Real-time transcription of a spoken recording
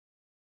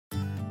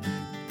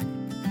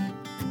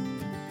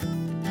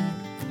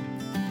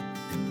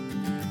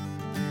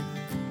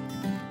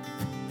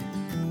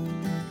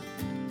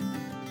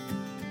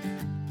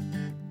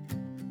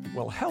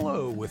Well,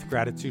 hello, With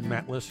Gratitude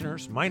Matt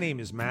listeners. My name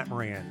is Matt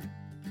Moran,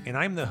 and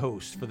I'm the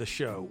host for the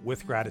show,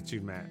 With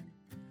Gratitude Matt.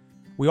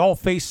 We all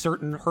face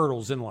certain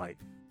hurdles in life.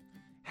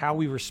 How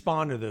we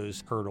respond to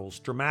those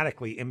hurdles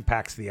dramatically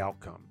impacts the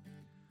outcome.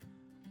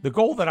 The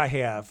goal that I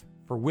have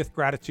for With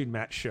Gratitude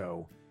Matt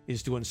show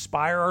is to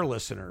inspire our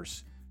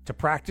listeners to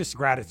practice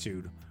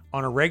gratitude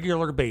on a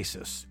regular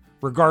basis,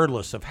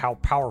 regardless of how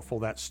powerful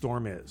that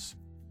storm is.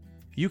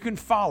 You can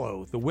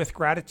follow the With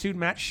Gratitude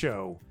Matt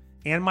show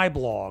and my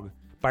blog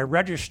by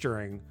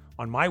registering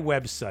on my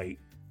website,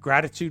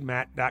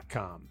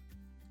 gratitudematt.com.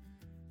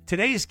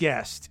 Today's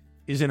guest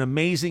is an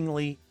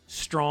amazingly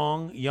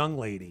strong young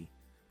lady,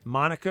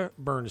 Monica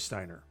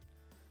Bernsteiner.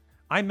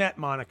 I met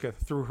Monica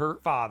through her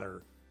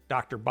father,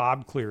 Dr.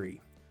 Bob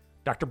Cleary.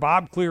 Dr.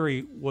 Bob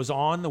Cleary was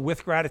on the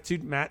With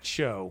Gratitude Matt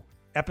show,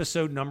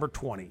 episode number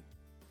 20.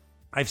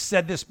 I've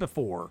said this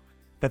before,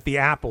 that the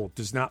apple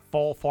does not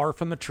fall far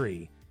from the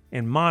tree,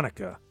 and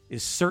Monica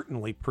is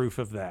certainly proof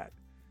of that.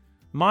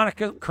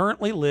 Monica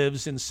currently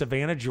lives in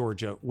Savannah,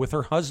 Georgia, with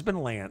her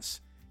husband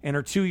Lance and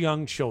her 2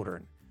 young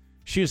children.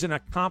 She is an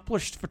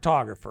accomplished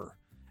photographer.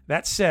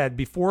 That said,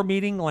 before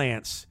meeting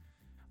Lance,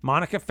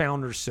 Monica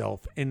found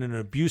herself in an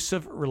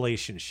abusive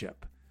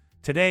relationship.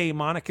 Today,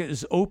 Monica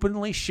is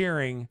openly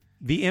sharing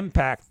the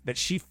impact that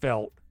she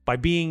felt by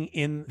being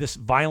in this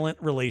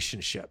violent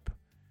relationship.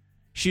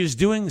 She is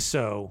doing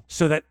so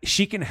that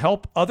she can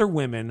help other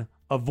women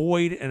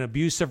avoid an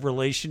abusive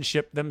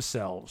relationship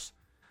themselves.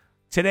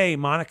 Today,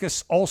 Monica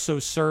also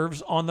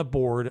serves on the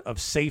board of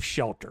Safe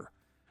Shelter.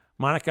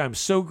 Monica, I'm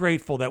so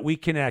grateful that we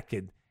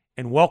connected,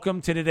 and welcome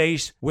to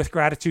today's With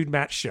Gratitude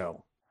Matt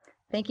show.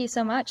 Thank you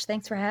so much.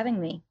 Thanks for having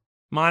me.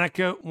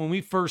 Monica, when we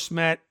first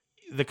met,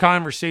 the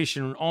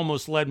conversation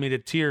almost led me to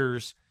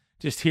tears,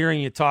 just hearing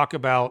you talk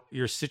about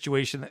your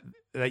situation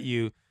that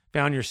you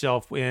found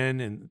yourself in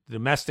and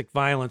domestic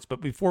violence. But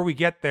before we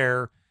get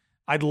there,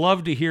 I'd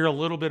love to hear a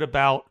little bit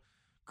about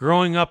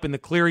growing up in the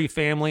Cleary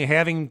family,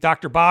 having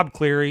Dr. Bob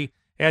Cleary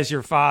as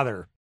your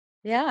father.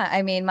 Yeah,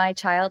 I mean, my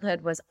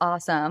childhood was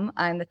awesome.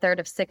 I'm the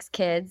third of 6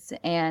 kids,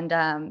 and,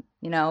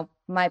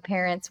 my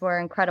parents were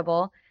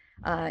incredible.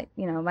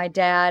 My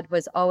dad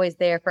was always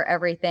there for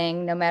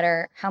everything. No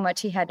matter how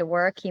much he had to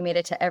work, he made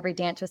it to every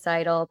dance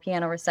recital,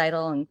 piano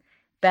recital, and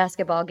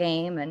basketball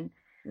game, and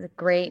it was a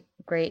great,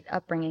 great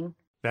upbringing.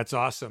 That's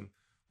awesome.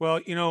 Well,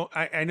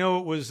 I know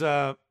it was,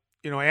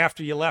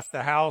 after you left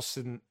the house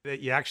and that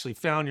you actually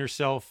found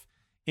yourself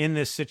in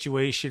this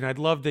situation. I'd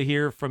love to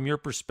hear from your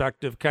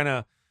perspective, kind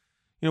of,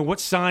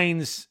 what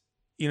signs,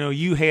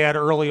 you had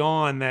early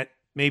on that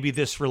maybe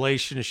this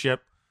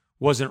relationship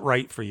wasn't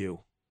right for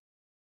you.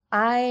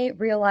 I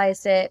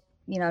realized it,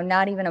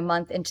 not even a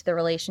month into the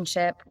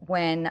relationship,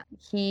 when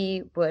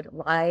he would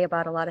lie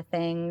about a lot of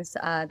things.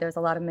 There's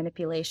a lot of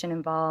manipulation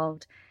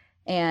involved.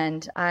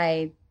 And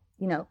I,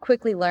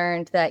 quickly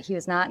learned that he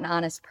was not an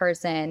honest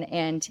person,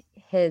 and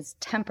his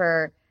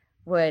temper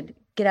would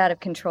get out of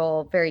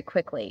control very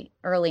quickly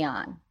early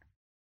on.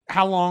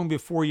 How long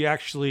before you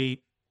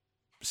actually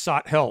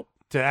sought help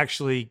to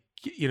actually,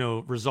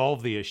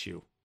 resolve the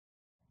issue?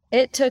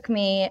 It took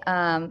me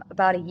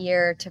about a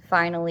year to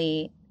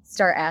finally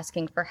start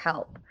asking for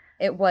help.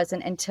 It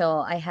wasn't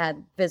until I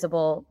had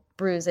visible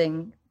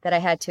bruising that I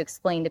had to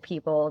explain to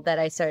people that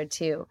I started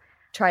to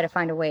try to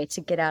find a way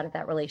to get out of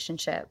that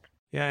relationship.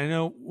 Yeah, I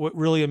know what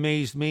really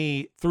amazed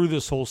me through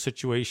this whole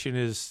situation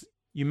is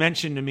you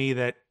mentioned to me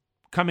that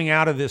coming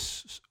out of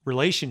this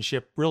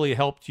relationship really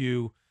helped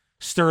you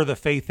stir the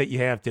faith that you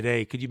have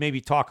today. Could you maybe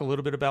talk a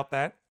little bit about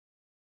that?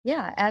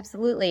 Yeah,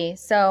 absolutely.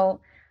 So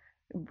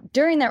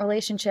during that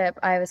relationship,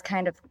 I was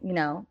kind of,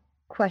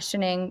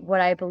 questioning what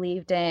I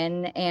believed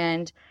in.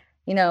 And,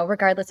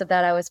 regardless of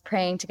that, I was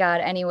praying to God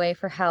anyway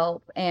for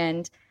help.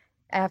 And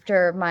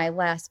after my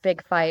last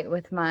big fight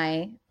with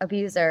my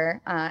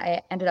abuser,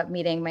 I ended up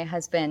meeting my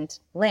husband,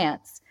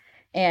 Lance.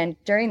 And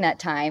during that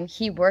time,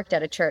 he worked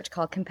at a church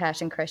called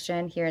Compassion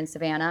Christian here in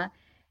Savannah.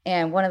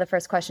 And one of the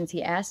first questions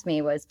he asked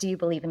me was, "Do you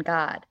believe in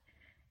God?"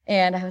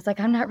 And I was like,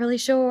 "I'm not really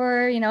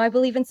sure. I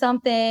believe in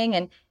something."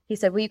 And he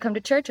said, "Will you come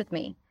to church with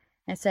me?"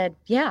 I said,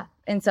 "Yeah."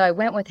 And so I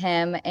went with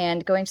him,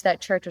 and going to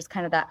that church was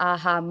kind of that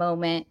aha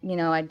moment.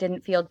 I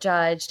didn't feel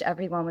judged.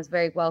 Everyone was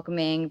very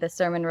welcoming. The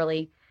sermon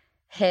really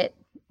hit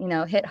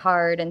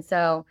hard. And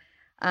so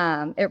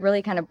it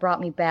really kind of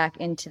brought me back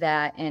into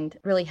that and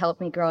really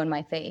helped me grow in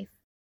my faith.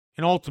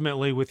 And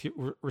ultimately, with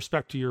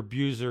respect to your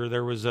abuser,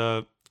 there was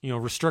a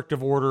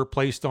restrictive order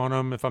placed on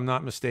him, if I'm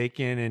not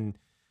mistaken, and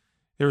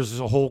there was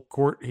a whole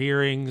court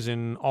hearings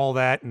and all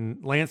that.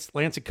 And Lance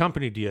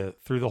accompanied you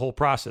through the whole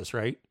process,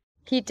 right?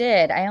 He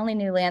did. I only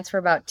knew Lance for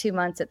about 2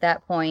 months at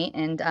that point,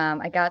 and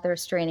I got the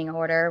restraining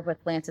order with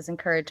Lance's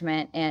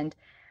encouragement, and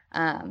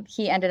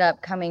he ended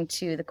up coming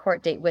to the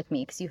court date with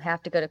me, because you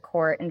have to go to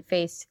court and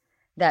face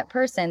that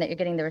person that you're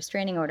getting the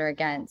restraining order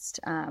against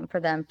for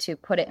them to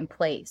put it in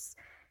place.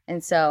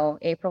 And so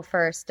April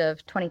 1st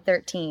of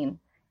 2013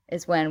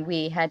 is when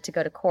we had to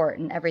go to court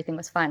and everything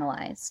was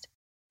finalized.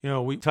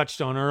 We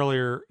touched on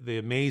earlier the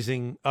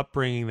amazing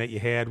upbringing that you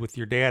had with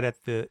your dad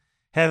at the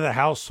head of the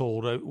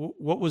household.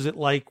 What was it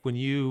like when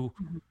you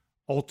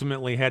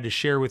ultimately had to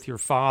share with your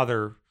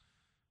father?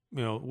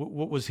 You know,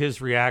 what was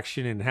his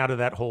reaction, and how did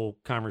that whole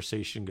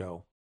conversation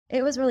go?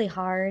 It was really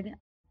hard.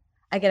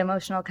 I get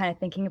emotional kind of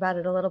thinking about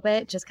it a little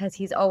bit just because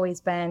he's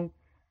always been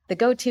the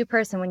go-to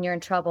person when you're in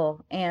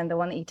trouble and the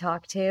one that you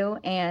talk to.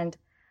 And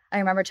I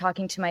remember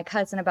talking to my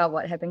cousin about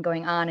what had been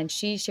going on, and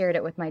she shared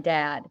it with my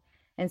dad.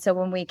 And so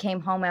when we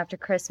came home after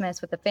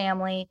Christmas with the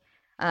family,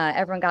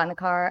 everyone got in the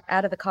car,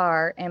 out of the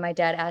car, and my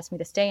dad asked me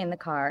to stay in the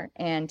car.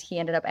 And he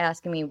ended up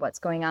asking me what's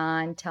going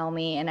on, tell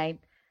me, and I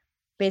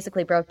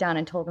basically broke down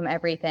and told him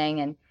everything.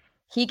 And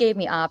he gave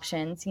me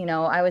options. You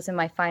know, I was in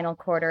my final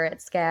quarter at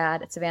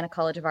SCAD, at Savannah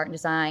College of Art and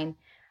Design,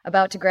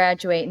 about to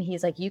graduate. And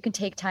he's like, you can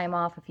take time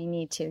off if you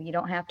need to. You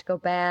don't have to go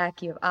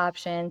back. You have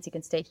options. You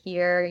can stay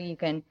here. You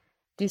can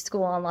do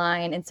school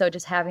online. And so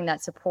just having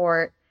that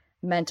support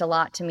meant a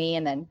lot to me.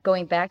 And then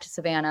going back to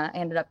Savannah, I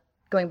ended up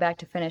going back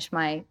to finish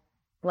my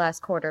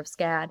last quarter of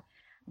SCAD.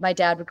 My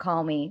dad would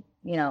call me,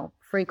 you know,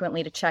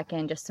 frequently to check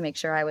in just to make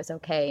sure I was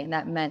okay. And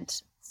that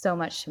meant so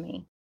much to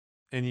me.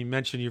 And you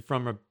mentioned you're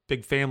from a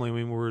big family. I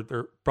mean, were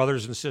there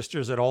brothers and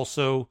sisters that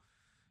also,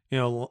 you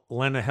know,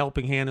 lend a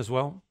helping hand as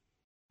well?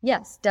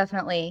 Yes,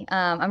 definitely.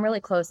 I'm really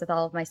close with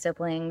all of my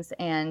siblings,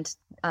 and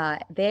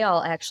they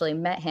all actually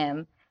met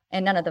him,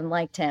 and none of them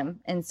liked him.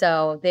 And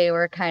so they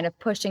were kind of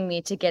pushing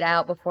me to get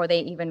out before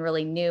they even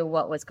really knew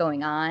what was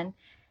going on.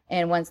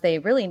 And once they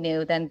really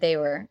knew, then they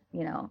were,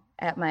 you know,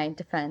 at my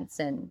defense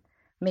and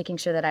making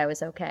sure that I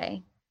was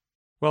okay.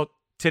 Well,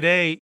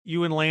 today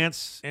you and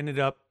Lance ended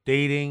up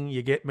dating.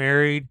 You get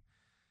married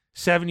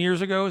 7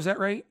 years ago. Is that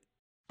right?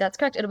 That's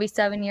correct. It'll be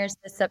 7 years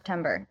this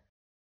September.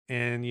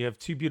 And you have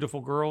two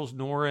beautiful girls,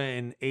 Nora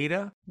and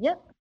Ada.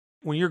 Yep.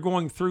 When you're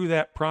going through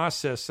that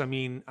process, I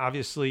mean,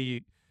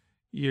 obviously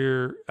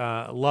you're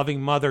a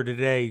loving mother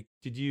today.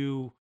 Did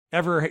you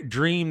ever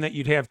dream that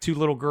you'd have two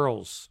little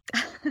girls?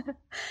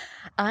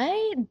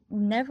 I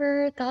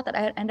never thought that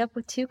I'd end up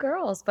with two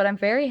girls, but I'm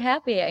very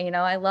happy. You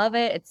know, I love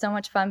it. It's so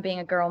much fun being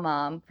a girl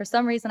mom. For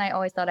some reason, I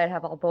always thought I'd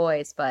have all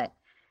boys, but,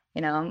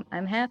 you know,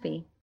 I'm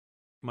happy.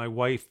 My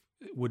wife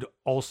would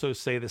also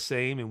say the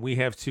same, and we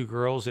have two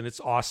girls, and it's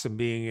awesome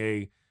being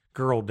a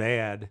girl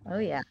dad. Oh,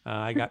 yeah.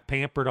 I got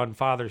pampered on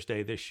Father's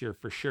Day this year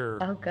for sure.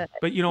 Oh, good.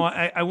 But, you know,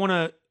 I want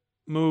to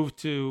move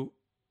to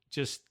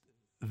just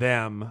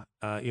them,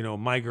 you know,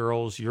 my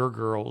girls, your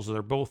girls.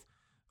 They're both,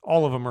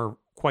 all of them are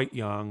quite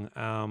young.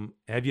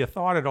 Have you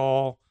thought at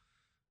all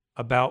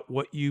about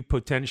what you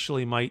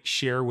potentially might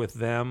share with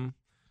them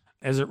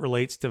as it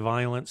relates to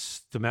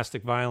violence,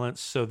 domestic violence,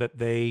 so that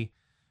they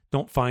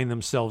don't find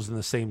themselves in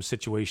the same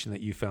situation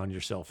that you found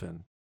yourself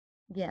in?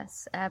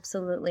 Yes,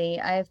 absolutely.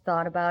 I've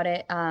thought about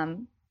it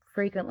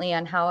frequently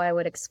on how I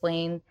would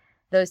explain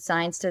those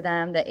signs to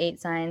them, the 8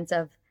 signs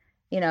of,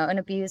 you know, an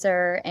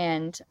abuser.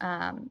 And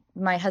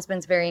my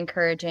husband's very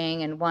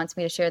encouraging and wants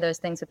me to share those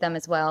things with them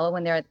as well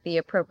when they're at the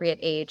appropriate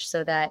age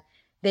so that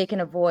they can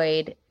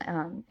avoid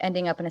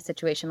ending up in a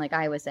situation like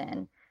I was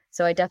in.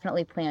 So I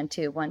definitely plan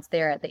to once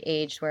they're at the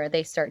age where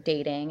they start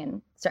dating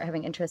and start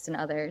having interest in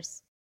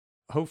others.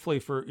 Hopefully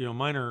for, you know,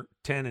 mine are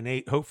 10 and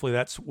 8. Hopefully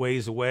that's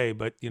ways away,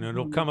 but, you know,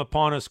 it'll come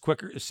upon us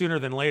sooner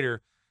than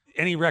later.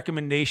 Any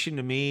recommendation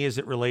to me as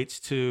it relates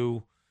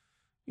to,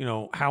 you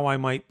know, how I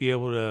might be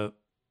able to,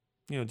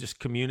 you know, just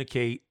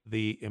communicate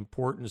the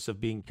importance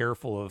of being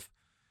careful of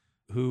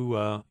who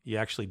you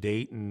actually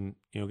date and,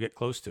 you know, get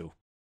close to?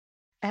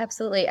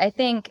 Absolutely. I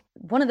think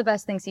one of the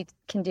best things you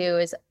can do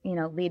is, you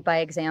know, lead by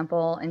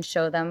example and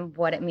show them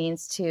what it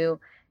means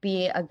to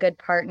be a good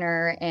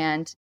partner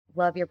and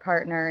love your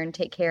partner and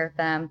take care of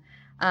them.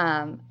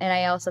 And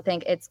I also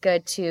think it's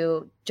good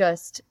to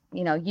just,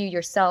 you know, you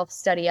yourself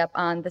study up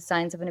on the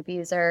signs of an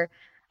abuser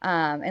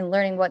and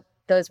learning what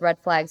those red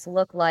flags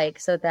look like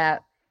so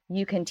that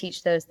you can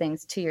teach those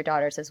things to your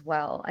daughters as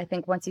well. I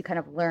think once you kind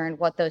of learn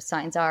what those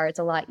signs are, it's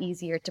a lot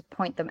easier to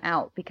point them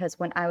out because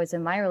when I was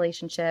in my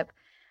relationship,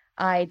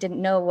 I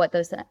didn't know what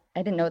those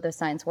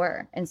signs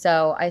were. And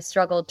so I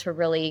struggled to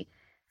really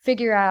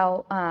figure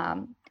out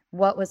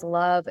what was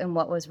love and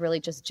what was really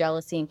just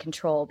jealousy and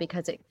control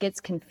because it gets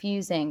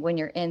confusing when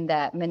you're in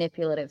that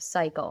manipulative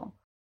cycle.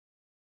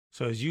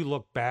 So as you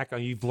look back,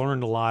 you've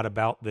learned a lot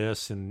about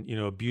this and, you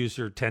know,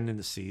 abuser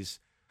tendencies.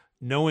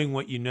 Knowing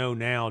what you know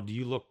now, do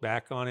you look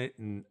back on it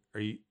and are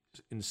you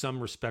in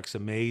some respects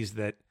amazed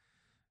that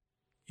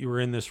you were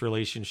in this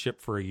relationship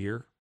for a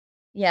year?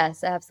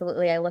 Yes,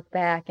 absolutely. I look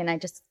back and I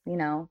just, you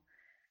know,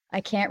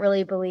 I can't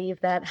really believe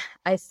that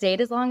I stayed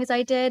as long as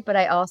I did, but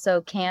I also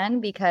can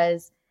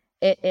because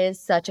it is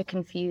such a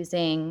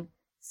confusing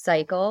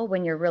cycle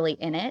when you're really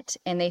in it.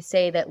 And they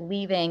say that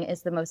leaving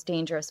is the most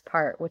dangerous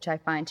part, which I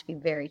find to be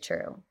very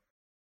true.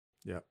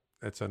 Yeah,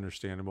 that's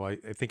understandable. I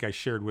think I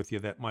shared with you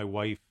that my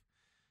wife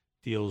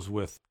deals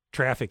with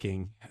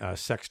trafficking,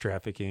 sex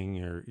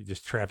trafficking, or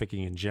just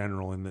trafficking in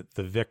general, and that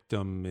the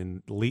victim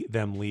and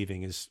them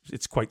leaving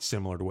it's quite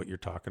similar to what you're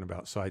talking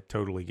about. So I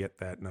totally get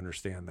that and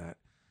understand that.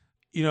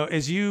 You know,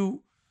 as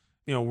you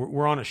know,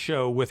 we're on a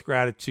show with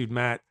Gratitude,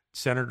 Matt.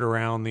 centered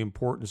around the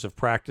importance of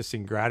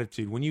practicing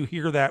gratitude. When you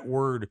hear that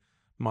word,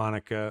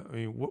 Monica, I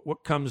mean,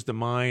 what comes to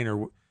mind,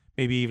 or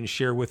maybe even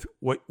share with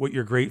what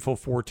you're grateful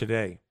for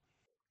today?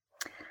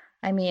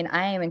 I mean,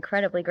 I am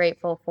incredibly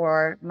grateful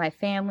for my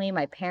family,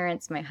 my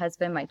parents, my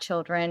husband, my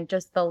children,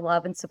 just the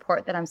love and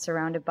support that I'm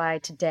surrounded by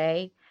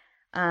today,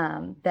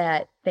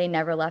 that they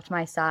never left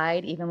my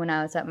side, even when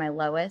I was at my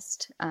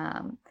lowest.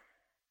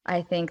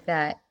 I think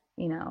that,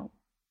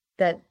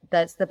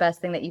 that's the best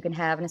thing that you can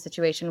have in a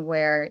situation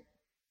where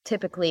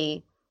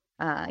typically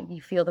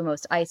you feel the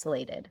most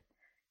isolated.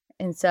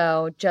 And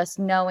so just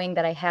knowing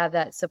that I have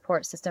that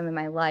support system in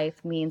my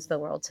life means the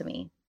world to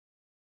me.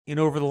 And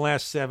over the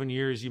last 7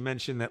 years, you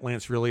mentioned that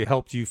Lance really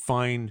helped you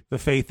find the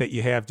faith that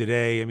you have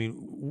today. I mean,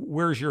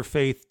 where's your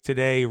faith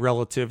today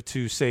relative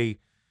to, say,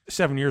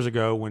 7 years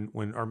ago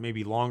when, or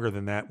maybe longer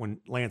than that, when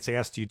Lance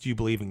asked you, do you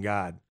believe in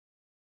God?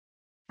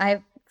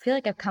 I feel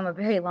like I've come a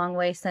very long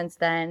way since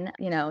then,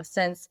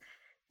 since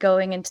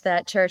going into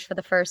that church for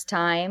the first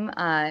time.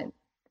 I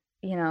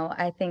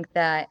think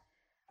that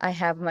I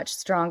have much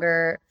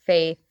stronger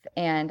faith,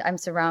 and I'm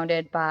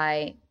surrounded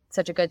by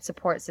such a good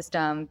support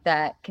system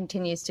that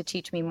continues to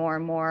teach me more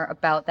and more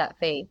about that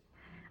faith.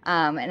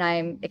 And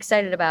I'm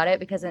excited about it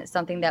because it's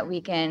something that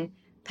we can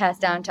pass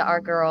down to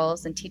our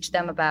girls and teach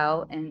them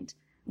about, and,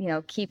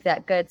 keep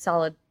that good,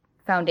 solid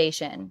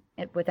foundation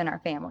within our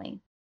family.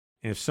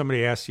 And if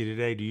somebody asked you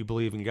today, do you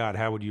believe in God,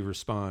 how would you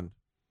respond?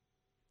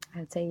 I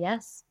would say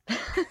yes.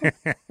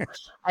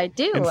 I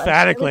do.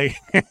 Emphatically.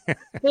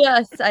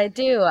 Yes, I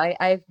do.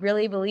 I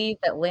really believe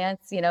that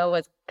Lance,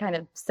 was kind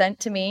of sent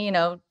to me,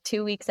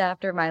 2 weeks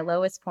after my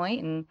lowest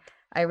point. And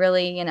I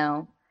really,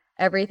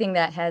 everything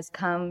that has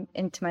come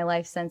into my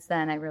life since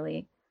then, I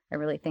really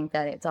think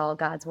that it's all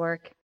God's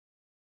work.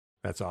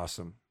 That's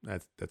awesome.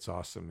 That's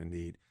awesome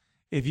indeed.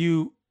 If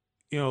you,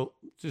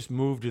 just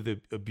move to the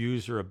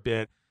abuser a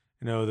bit,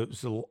 that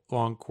was a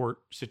long court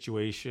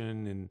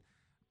situation,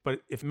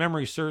 but if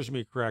memory serves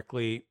me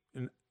correctly,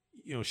 and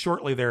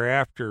shortly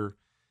thereafter,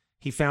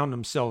 he found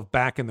himself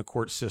back in the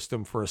court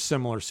system for a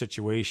similar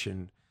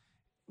situation.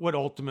 What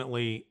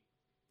ultimately,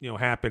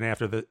 happened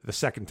after the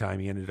second time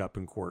he ended up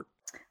in court?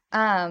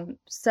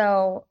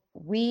 So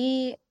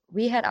we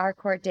had our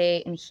court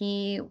date, and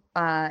he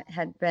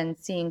had been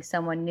seeing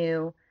someone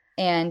new,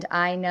 and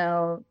I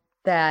know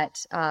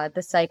that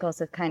the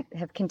cycles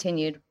have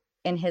continued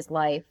in his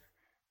life,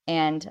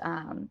 and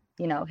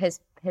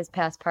his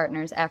past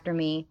partners after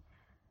me.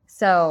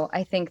 So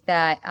I think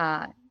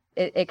that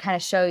it kind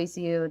of shows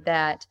you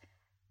that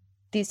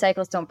these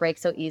cycles don't break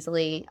so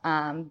easily.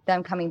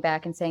 Them coming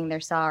back and saying they're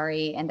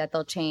sorry and that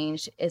they'll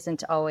change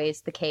isn't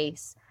always the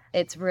case.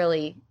 It's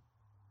really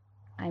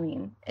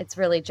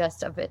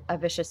just a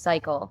vicious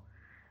cycle.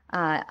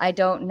 I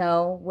don't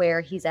know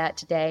where he's at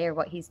today or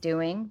what he's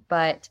doing,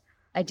 but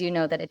I do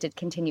know that it did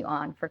continue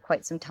on for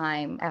quite some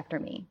time after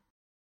me.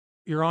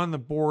 You're on the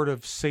board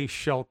of Safe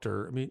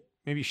Shelter. I mean,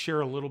 maybe share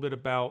a little bit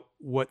about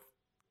what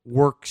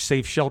work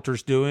Safe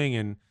Shelter's doing,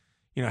 and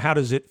how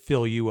does it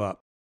fill you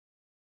up?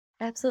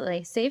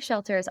 Absolutely. Safe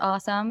Shelter is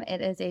awesome.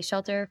 It is a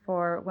shelter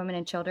for women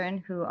and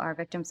children who are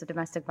victims of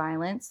domestic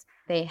violence.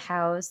 They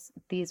house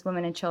these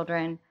women and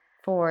children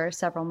for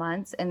several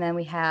months, and then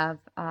we have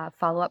a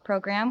follow-up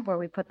program where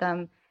we put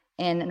them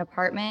in an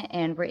apartment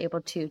and we're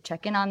able to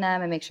check in on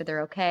them and make sure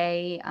they're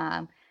okay.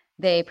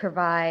 They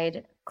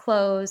provide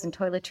clothes and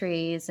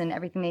toiletries and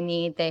everything they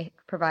need. They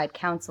provide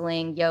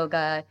counseling,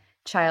 yoga,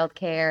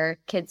 childcare,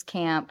 kids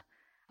camp,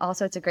 all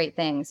sorts of great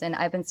things. And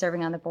I've been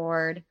serving on the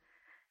board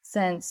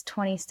since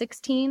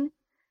 2016,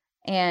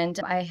 and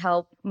I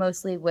help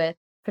mostly with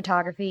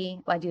photography.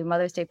 I do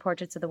Mother's Day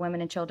portraits of the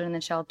women and children in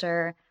the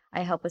shelter.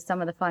 I help with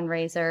some of the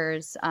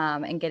fundraisers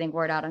and getting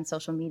word out on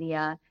social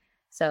media.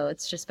 So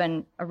it's just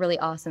been a really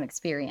awesome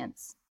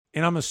experience.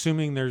 And I'm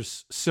assuming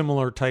there's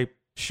similar type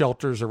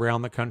shelters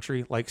around the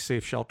country, like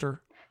Safe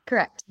Shelter?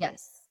 Correct,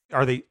 yes.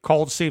 Are they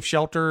called Safe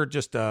Shelter,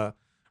 or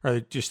are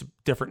they just a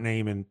different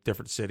name in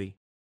different city?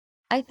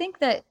 I think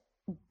that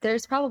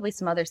there's probably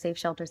some other safe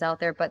shelters out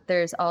there, but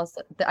there's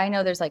also, I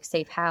know there's like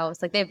Safe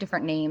House, like they have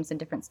different names in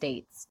different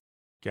states.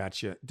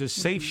 Gotcha. Does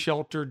Safe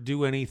Shelter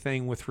do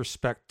anything with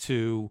respect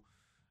to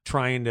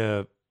trying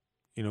to,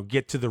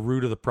 get to the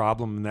root of the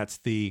problem, and that's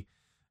the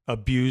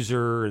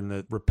abuser and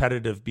the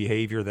repetitive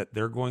behavior that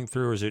they're going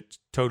through, or is it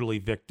totally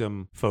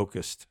victim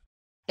focused?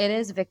 It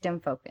is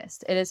victim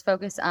focused. It is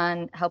focused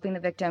on helping the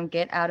victim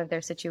get out of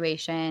their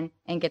situation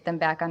and get them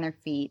back on their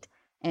feet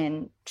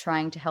and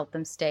trying to help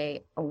them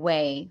stay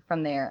away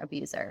from their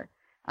abuser.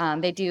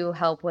 They do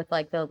help with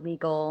like the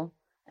legal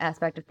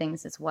aspect of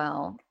things as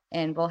well.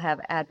 And we'll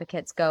have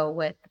advocates go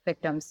with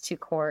victims to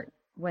court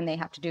when they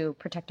have to do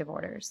protective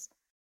orders.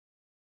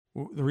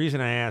 The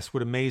reason I ask,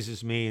 what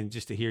amazes me, and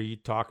just to hear you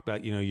talk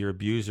about, your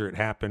abuser, it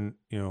happened,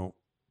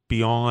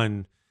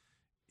 beyond,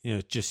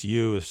 just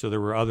you. So there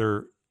were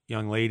other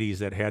young ladies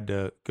that had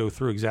to go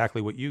through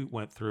exactly what you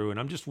went through. And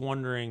I'm just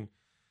wondering,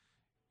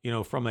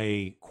 from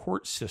a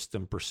court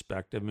system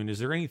perspective, I mean, is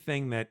there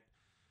anything that,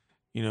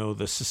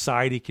 the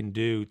society can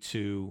do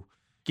to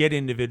get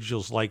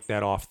individuals like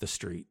that off the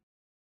street?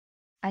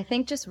 I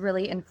think just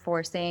really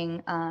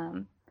enforcing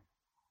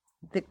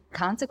the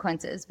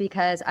consequences,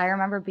 because I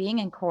remember being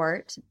in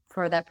court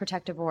for that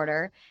protective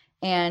order,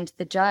 and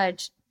the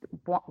judge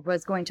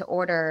was going to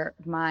order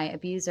my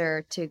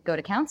abuser to go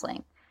to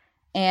counseling.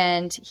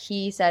 And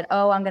he said,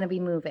 "Oh, I'm going to be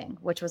moving,"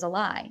 which was a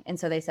lie. And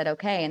so they said,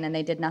 "Okay." And then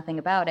they did nothing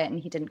about it. And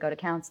he didn't go to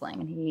counseling,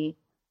 and he,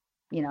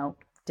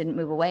 didn't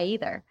move away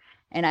either.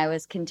 And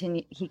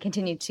he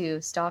continued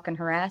to stalk and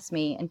harass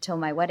me until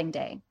my wedding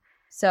day.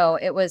 So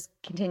it was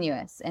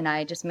continuous. And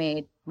I just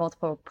made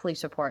multiple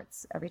police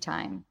reports every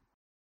time.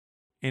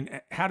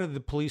 And how did the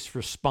police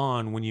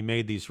respond when you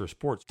made these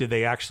reports? Did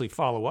they actually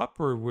follow up,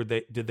 or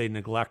did they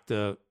neglect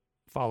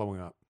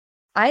following up?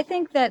 I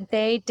think that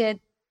they did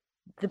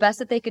the best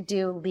that they could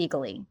do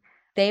legally.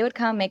 They would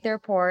come, make their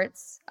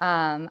reports.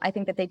 I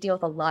think that they deal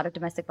with a lot of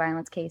domestic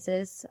violence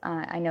cases.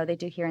 I know they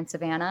do here in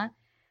Savannah.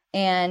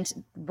 And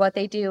what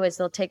they do is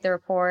they'll take the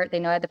report. They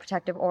know I had the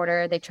protective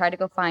order. They try to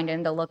go find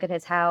him. They'll look at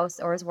his house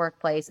or his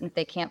workplace. And if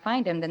they can't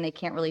find him, then they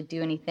can't really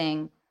do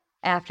anything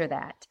after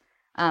that.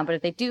 But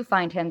if they do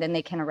find him, then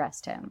they can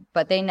arrest him.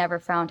 But they never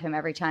found him.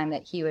 Every time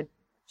that he would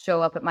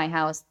show up at my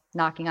house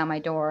knocking on my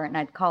door and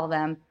I'd call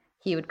them,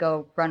 he would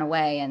go run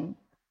away. And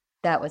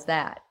that was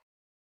that.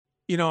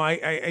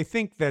 I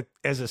think that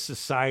as a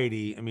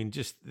society, I mean,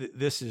 just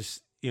this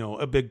is,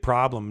 a big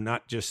problem,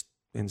 not just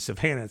in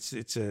Savannah.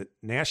 It's a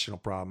national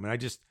problem.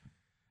 And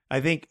I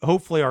think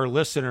hopefully our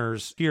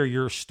listeners hear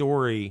your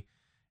story.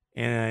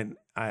 And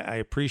I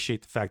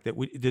appreciate the fact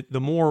that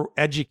the more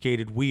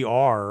educated we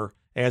are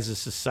as a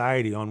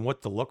society on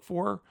what to look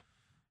for,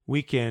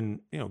 we can,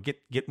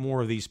 get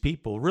more of these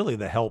people really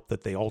the help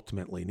that they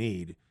ultimately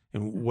need,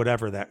 and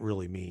whatever that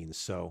really means.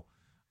 So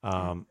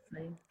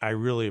I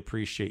really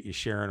appreciate you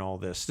sharing all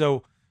this.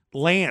 So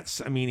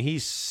Lance, I mean,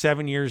 he's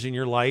 7 years in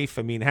your life.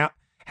 I mean, how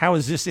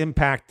has this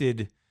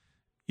impacted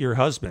your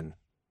husband,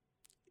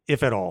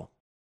 if at all?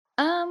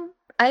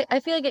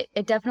 I feel like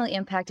it definitely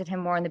impacted him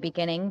more in the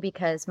beginning,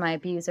 because my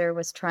abuser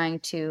was trying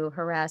to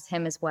harass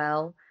him as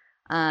well,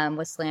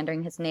 was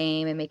slandering his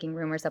name and making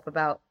rumors up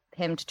about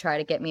him to try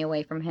to get me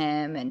away from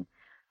him, and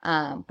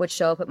would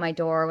show up at my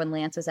door when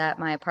Lance was at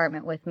my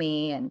apartment with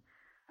me. And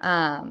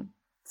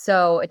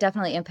so it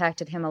definitely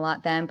impacted him a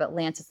lot then, but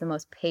Lance is the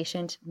most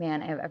patient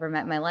man I've ever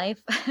met in my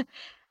life.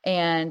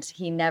 And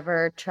he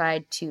never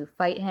tried to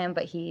fight him,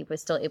 but he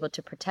was still able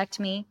to protect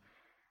me.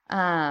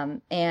 I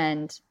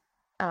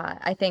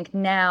think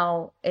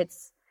now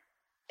it's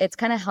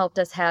kind of helped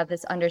us have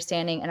this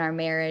understanding in our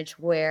marriage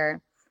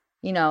where,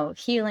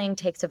 healing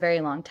takes a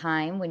very long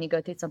time when you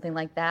go through something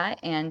like that.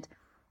 And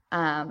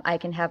I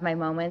can have my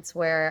moments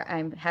where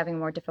I'm having a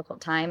more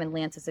difficult time, and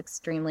Lance is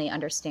extremely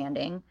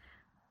understanding.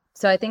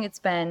 So I think it's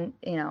been,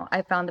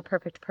 I found the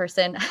perfect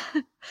person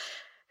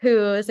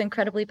who is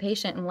incredibly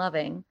patient and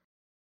loving.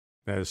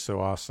 That is so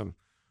awesome.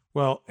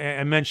 Well,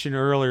 I mentioned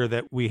earlier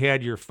that we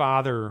had your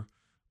father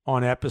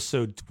on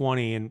episode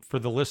 20. And for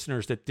the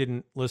listeners that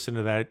didn't listen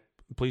to that,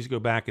 please go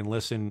back and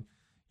listen.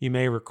 You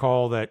may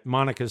recall that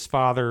Monica's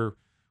father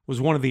was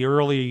one of the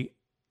early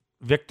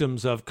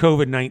victims of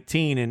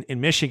COVID-19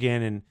 in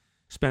Michigan, and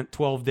spent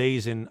 12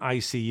 days in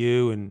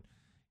ICU and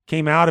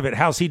came out of it.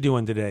 How's he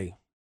doing today?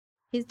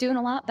 He's doing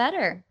a lot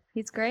better.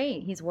 He's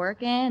great. He's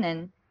working,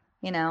 and,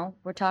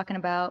 we're talking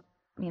about,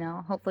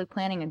 hopefully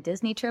planning a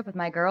Disney trip with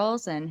my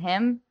girls and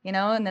him, in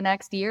the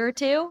next year or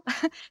two.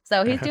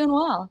 So he's doing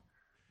well.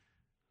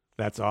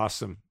 That's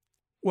awesome.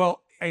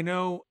 Well, I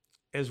know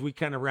as we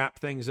kind of wrap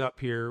things up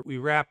here, we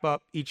wrap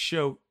up each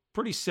show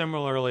pretty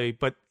similarly,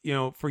 but,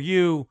 for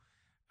you,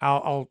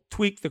 I'll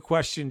tweak the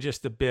question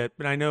just a bit,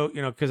 but I know,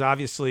 because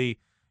obviously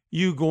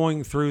you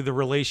going through the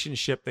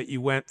relationship that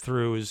you went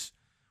through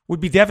would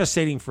be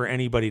devastating for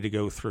anybody to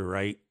go through,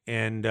 right?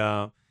 And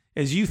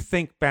as you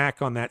think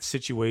back on that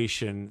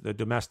situation, the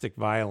domestic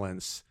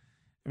violence,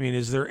 I mean,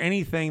 is there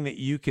anything that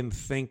you can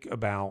think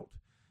about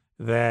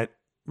that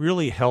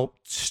really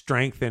helped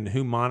strengthen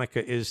who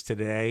Monica is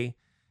today?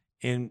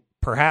 And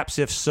perhaps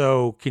if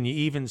so, can you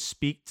even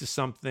speak to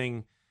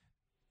something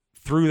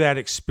through that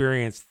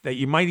experience that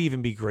you might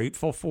even be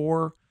grateful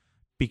for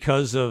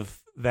because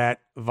of that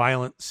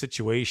violent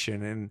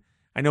situation? And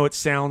I know it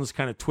sounds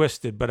kind of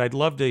twisted, but I'd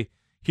love to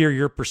hear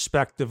your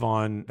perspective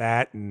on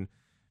that, and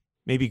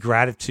maybe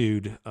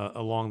gratitude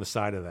along the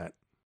side of that.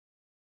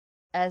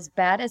 As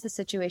bad as the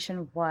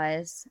situation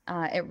was,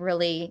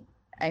 it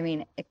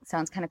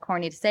sounds kind of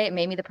corny to say, it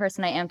made me the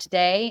person I am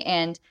today.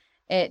 And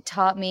it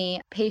taught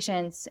me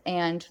patience,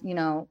 and,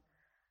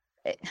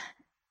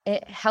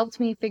 it helped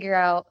me figure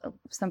out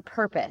some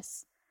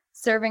purpose.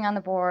 Serving on the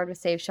board with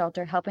Save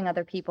Shelter, helping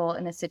other people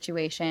in this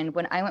situation.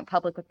 When I went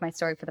public with my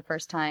story for the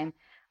first time,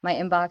 my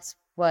inbox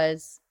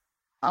was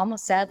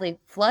almost sadly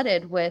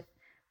flooded with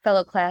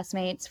fellow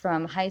classmates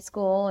from high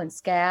school and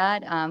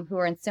SCAD who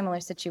were in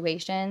similar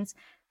situations,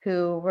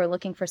 who were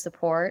looking for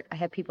support. I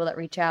had people that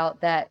reach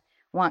out that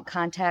want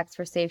contacts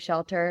for Save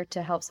Shelter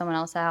to help someone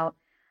else out.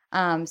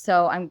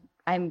 So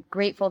I'm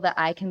grateful that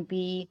I can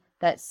be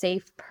that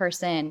safe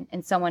person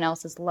in someone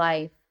else's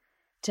life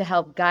to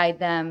help guide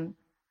them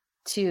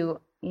to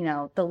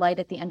the light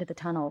at the end of the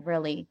tunnel,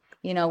 really.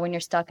 When you're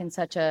stuck in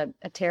such a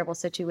terrible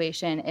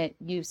situation,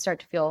 you start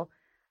to feel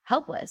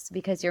helpless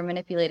because you're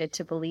manipulated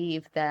to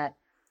believe that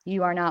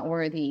you are not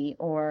worthy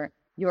or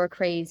you're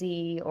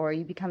crazy or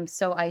you become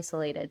so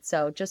isolated.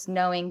 So just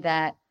knowing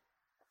that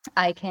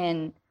I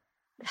can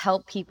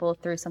help people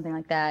through something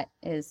like that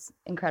is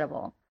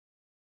incredible.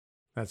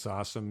 That's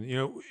awesome.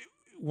 I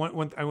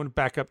want to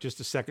back up just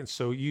a second.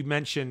 So you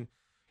mentioned,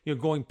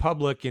 going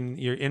public and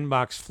your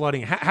inbox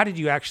flooding. How did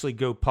you actually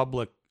go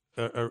public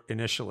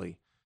initially?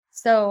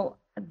 So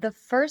the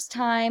first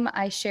time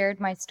I shared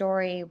my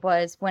story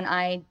was when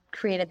I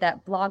created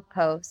that blog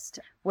post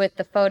with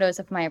the photos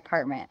of my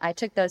apartment. I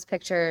took those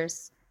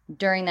pictures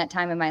during that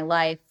time in my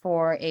life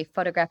for a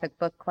photographic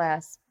book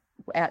class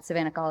at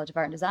Savannah College of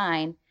Art and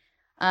Design.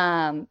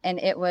 And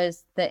it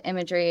was the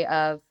imagery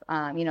of,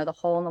 the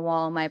hole in the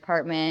wall in my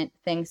apartment,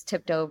 things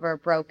tipped over,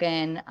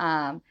 broken.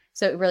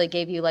 So it really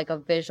gave you like a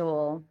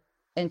visual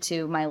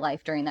into my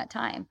life during that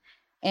time.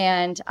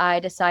 And I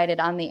decided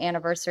on the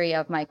anniversary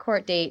of my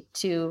court date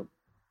to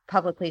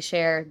publicly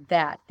share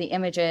the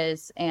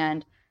images,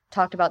 and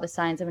talked about the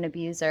signs of an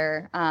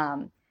abuser.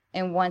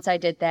 And once I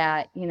did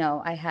that,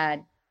 I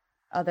had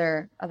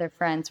other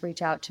friends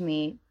reach out to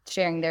me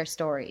sharing their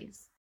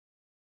stories.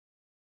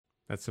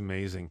 That's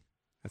amazing.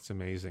 That's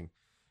amazing.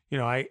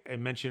 I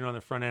mentioned on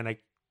the front end, I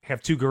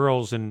have 2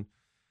 girls, and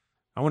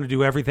I want to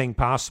do everything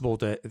possible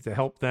to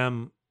help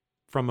them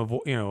from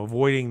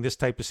avoiding this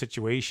type of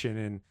situation.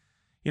 And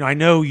I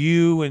know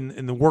you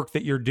and the work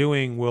that you're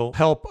doing will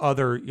help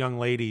other young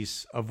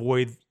ladies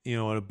avoid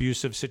an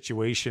abusive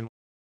situation.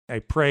 I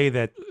pray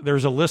that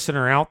there's a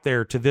listener out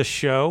there to this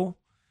show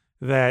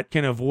that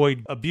can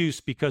avoid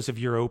abuse because of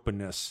your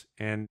openness.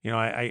 And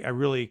I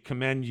really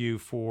commend you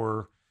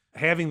for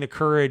having the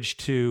courage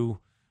to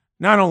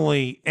not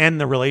only end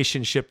the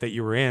relationship that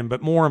you were in,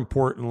 but more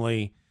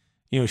importantly,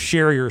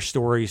 share your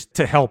stories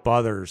to help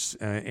others.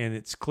 And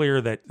it's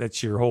clear that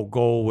that's your whole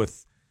goal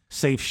with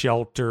Safe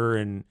Shelter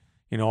and,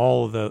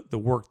 all of the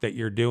work that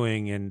you're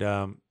doing.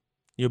 And,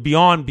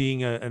 beyond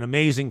being an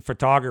amazing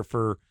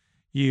photographer,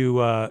 you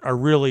are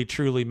really,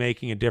 truly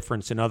making a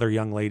difference in other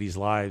young ladies'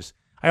 lives.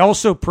 I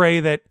also pray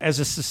that as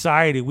a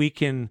society, we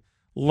can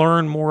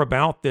learn more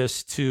about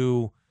this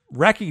to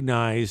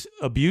recognize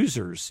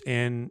abusers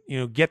and,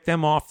 get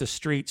them off the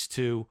streets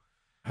to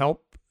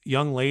help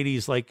young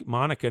ladies like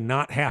Monica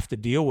not have to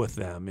deal with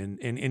them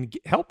and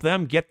help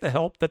them get the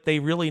help that they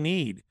really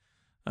need.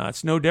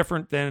 It's no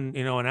different than,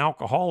 an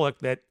alcoholic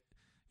that,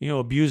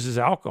 abuses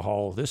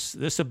alcohol.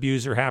 This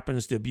abuser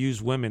happens to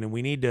abuse women, and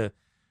we need to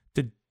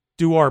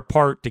do our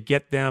part to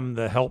get them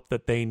the help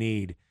that they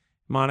need.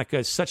 Monica,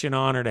 it's such an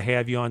honor to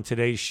have you on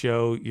today's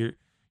show. You're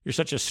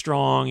such a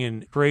strong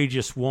and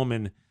courageous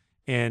woman.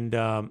 And,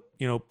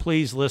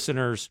 please,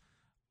 listeners,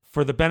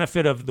 for the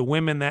benefit of the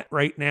women that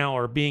right now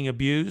are being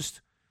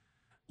abused,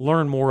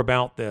 learn more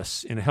about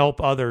this and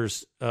help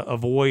others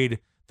avoid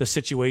the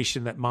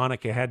situation that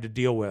Monica had to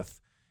deal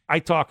with. I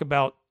talk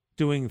about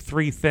doing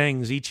 3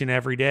 things each and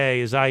every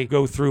day as I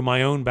go through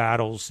my own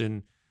battles.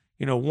 And,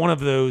 one of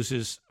those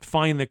is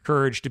find the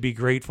courage to be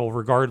grateful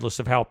regardless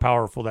of how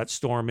powerful that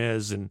storm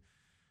is. And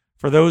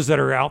for those that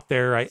are out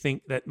there, I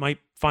think that might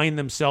find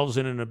themselves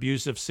in an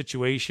abusive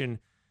situation,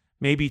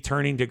 maybe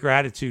turning to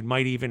gratitude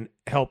might even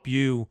help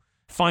you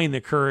find the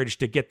courage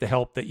to get the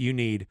help that you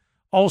need.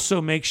 Also,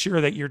 make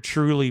sure that you're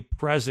truly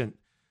present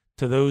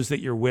to those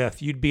that you're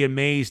with. You'd be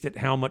amazed at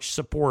how much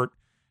support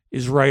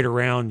is right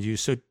around you.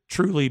 So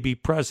truly be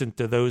present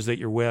to those that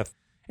you're with.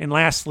 And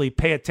lastly,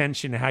 pay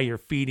attention to how you're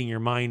feeding your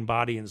mind,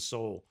 body, and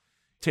soul.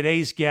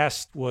 Today's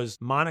guest was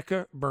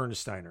Monica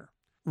Bernsteiner.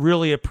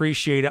 Really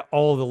appreciate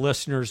all the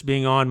listeners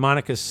being on.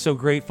 Monica, so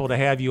grateful to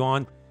have you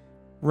on.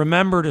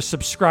 Remember to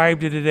subscribe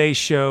to today's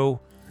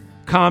show,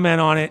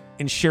 comment on it,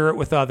 and share it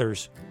with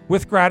others.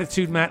 With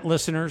gratitude, Matt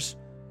listeners,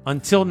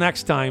 until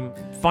next time,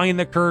 find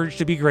the courage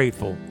to be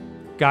grateful.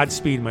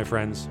 Godspeed, my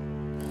friends.